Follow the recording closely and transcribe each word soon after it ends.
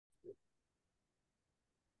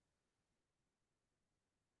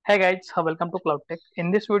Hey guys, welcome to CloudTech. In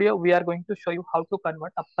this video, we are going to show you how to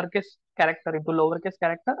convert uppercase character into lowercase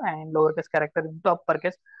character and lowercase character into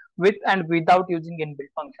uppercase with and without using inbuilt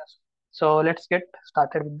functions. So let's get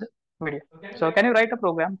started with the video. So can you write a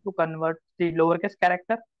program to convert the lowercase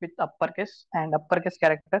character with uppercase and uppercase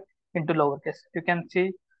character into lowercase? You can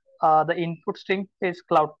see the input string is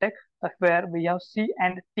CloudTech where we have C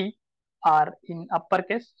and T are in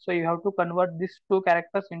uppercase. So you have to convert these two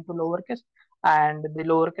characters into lowercase and the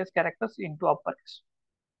lowercase characters into uppercase.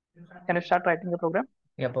 Can you start writing the program?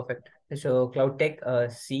 Yeah, perfect. So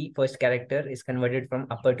CloudTech C first character is converted from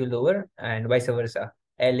upper to lower and vice versa.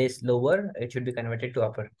 L is lower, it should be converted to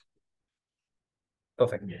upper.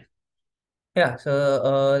 Perfect. Yeah,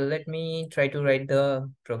 so let me try to write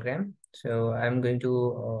the program. So I'm going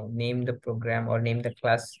to name the program or name the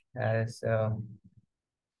class as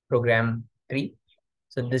program 3.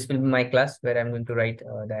 So this will be my class where I'm going to write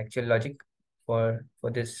the actual logic for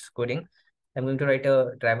this coding. I'm going to write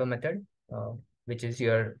a driver method, which is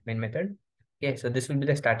your main method. Okay, so this will be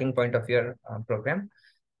the starting point of your program.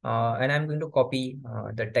 And I'm going to copy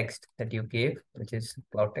the text that you gave, which is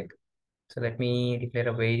CloudTech. So let me declare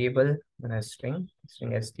a variable and a string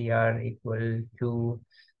str equal to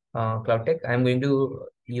CloudTech. I'm going to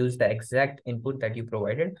use the exact input that you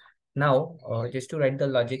provided. Now, just to write the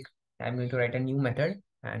logic, I'm going to write a new method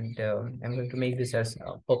and I'm going to make this as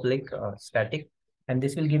public static. And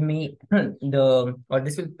this will give me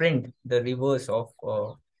this will print the reverse of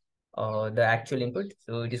the actual input.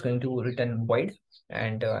 So it is going to return void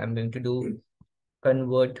and I'm going to do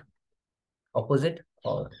convert opposite.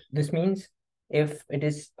 This means if it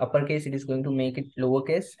is uppercase, it is going to make it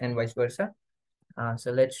lowercase and vice versa.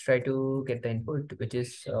 So let's try to get the input, which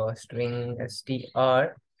is string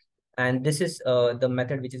str. And this is the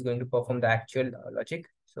method which is going to perform the actual logic.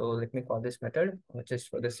 So let me call this method just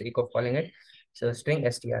for the sake of calling it. So string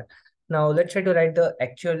str. Now let's try to write the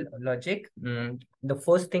actual logic. The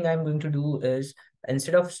first thing I'm going to do is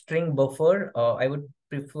instead of string buffer, I would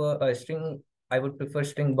prefer a string. I would prefer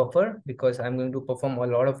string buffer because I'm going to perform a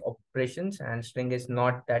lot of operations and string is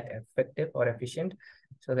not that effective or efficient.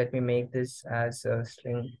 So let me make this as a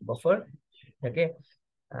string buffer. Okay.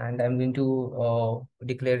 And I'm going to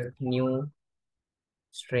declare new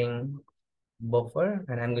string buffer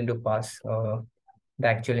and I'm going to pass the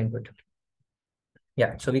actual input.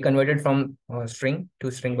 Yeah, so we converted from string to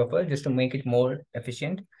string buffer just to make it more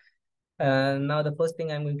efficient. Now the first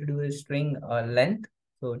thing I'm going to do is string length.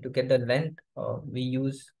 So to get the length, we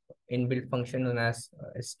use inbuilt function known as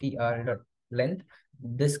str.length.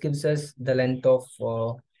 This gives us the length of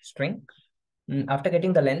string. After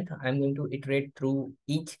getting the length, I'm going to iterate through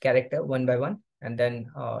each character one by one. And then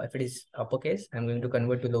if it is uppercase, I'm going to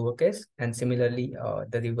convert to lowercase. And similarly,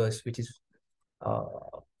 the reverse, which is uh,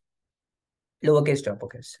 lowercase to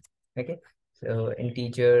uppercase. Okay. So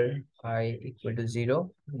integer I equal to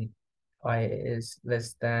 0. I is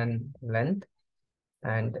less than length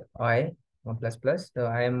and I plus plus. So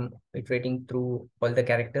I am iterating through all the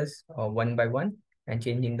characters one by one and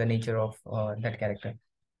changing the nature of that character.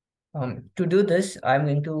 To do this, I'm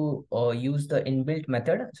going to use the inbuilt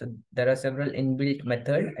method. So there are several inbuilt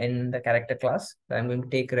method in the character class. So I'm going to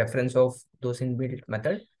take reference of those inbuilt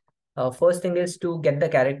method. First thing is to get the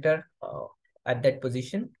character at that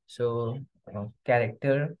position. So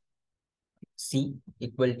character C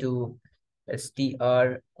equal to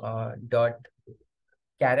str dot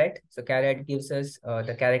caret. So caret gives us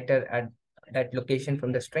the character at that location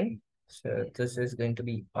from the string. So this is going to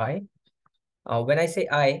be I. When I say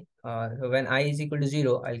when I is equal to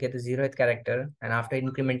 0, I'll get the 0th character. And after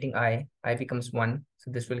incrementing I becomes 1.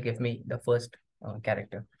 So this will give me the first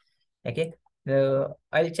character. Okay.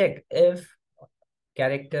 I'll check if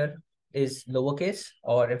character is lowercase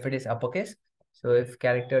or if it is uppercase. So if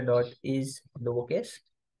character dot is lowercase,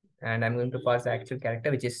 and I'm going to pass the actual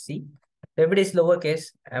character, which is C. So if it is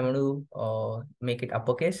lowercase, I'm going to make it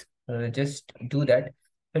uppercase. Just do that.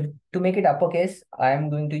 But to make it uppercase, I'm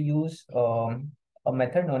going to use a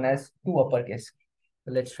method known as toUppercase.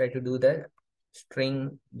 So let's try to do that.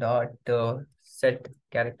 String dot set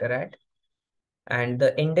character at, and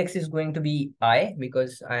the index is going to be I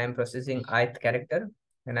because I am processing ith character,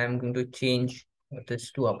 and I'm going to change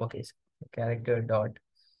this to uppercase. Character dot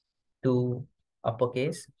to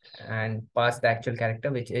uppercase and pass the actual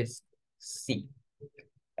character, which is C.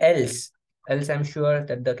 Else, I'm sure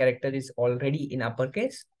that the character is already in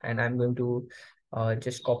uppercase, and I'm going to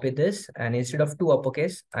just copy this, and instead of to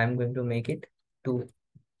uppercase, I'm going to make it to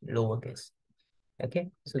lowercase. Okay,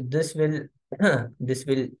 so this will this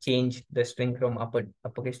will change the string from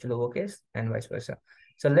uppercase to lowercase and vice versa.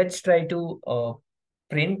 So let's try to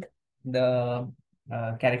print the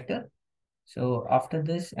character. So after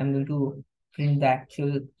this, I'm going to print the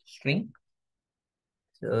actual string.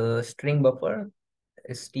 So string buffer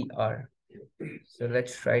str. So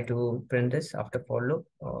let's try to print this after for loop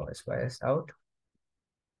or as out.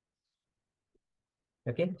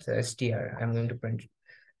 Okay, so str, I'm going to print.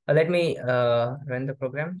 Let me run the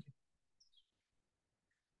program.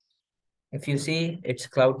 If you see, it's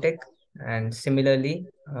CloudTech, and similarly,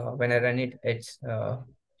 when I run it, it's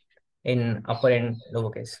in upper and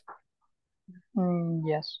lowercase.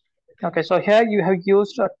 Yes. Okay, so here you have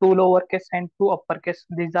used two lowercase and two uppercase.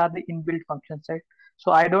 These are the inbuilt functions, right?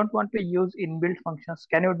 So I don't want to use inbuilt functions.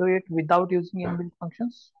 Can you do it without using inbuilt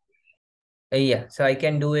functions? Yeah, so I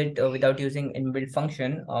can do it without using inbuilt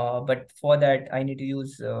function, but for that I need to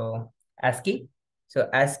use ASCII. So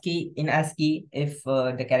ASCII, if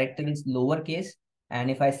the character is lowercase and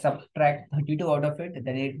if I subtract 32 out of it,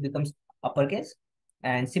 then it becomes uppercase.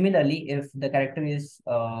 And similarly, if the character is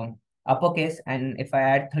uppercase and if I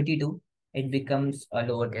add 32, it becomes a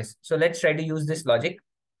lowercase. So let's try to use this logic.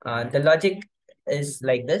 The logic is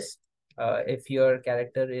like this. If your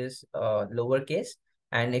character is lowercase,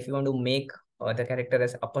 and if you want to make the character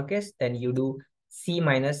as uppercase, then you do C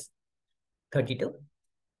minus 32.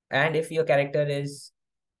 And if your character is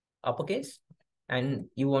uppercase and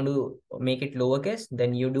you want to make it lowercase,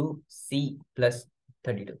 then you do C plus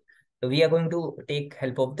 32. So we are going to take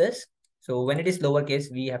help of this. So when it is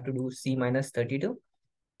lowercase, we have to do C minus 32.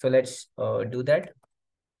 So let's do that.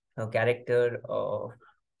 Character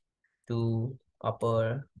to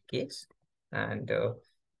uppercase, and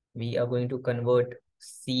we are going to convert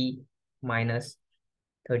C minus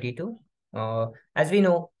 32. As we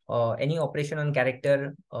know, any operation on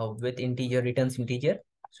character with integer returns integer.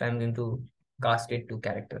 So I'm going to cast it to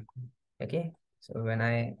character. Okay. So when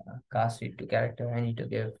I cast it to character, I need to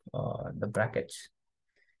give the brackets,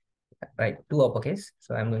 right, to uppercase.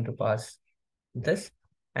 So I'm going to pass this.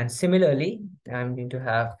 And similarly, I'm going to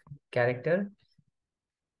have character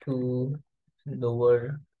to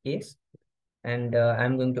lower case, and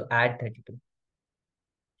I'm going to add 32.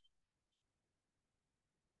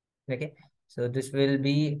 Okay, so this will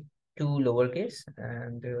be two lowercase,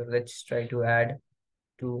 and let's try to add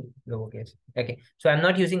two lowercase. Okay, so I'm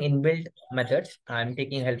not using inbuilt methods. I'm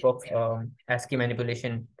taking help of ASCII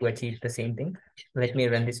manipulation to achieve the same thing. Let me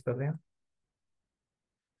run this program.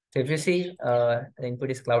 So if you see, the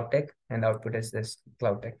input is CloudTech and the output is this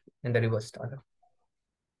CloudTech in the reverse order.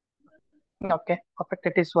 Okay, perfect.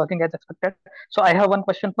 It is working as expected. So I have one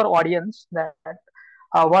question for audience that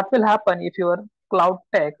what will happen if your cloud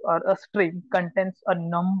tag or a string contains a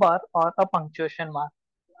number or a punctuation mark?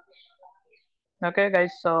 Okay,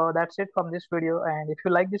 guys. So that's it from this video. And if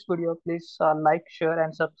you like this video, please like, share,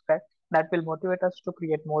 and subscribe. That will motivate us to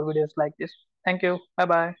create more videos like this. Thank you. Bye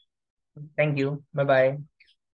bye. Thank you. Bye bye.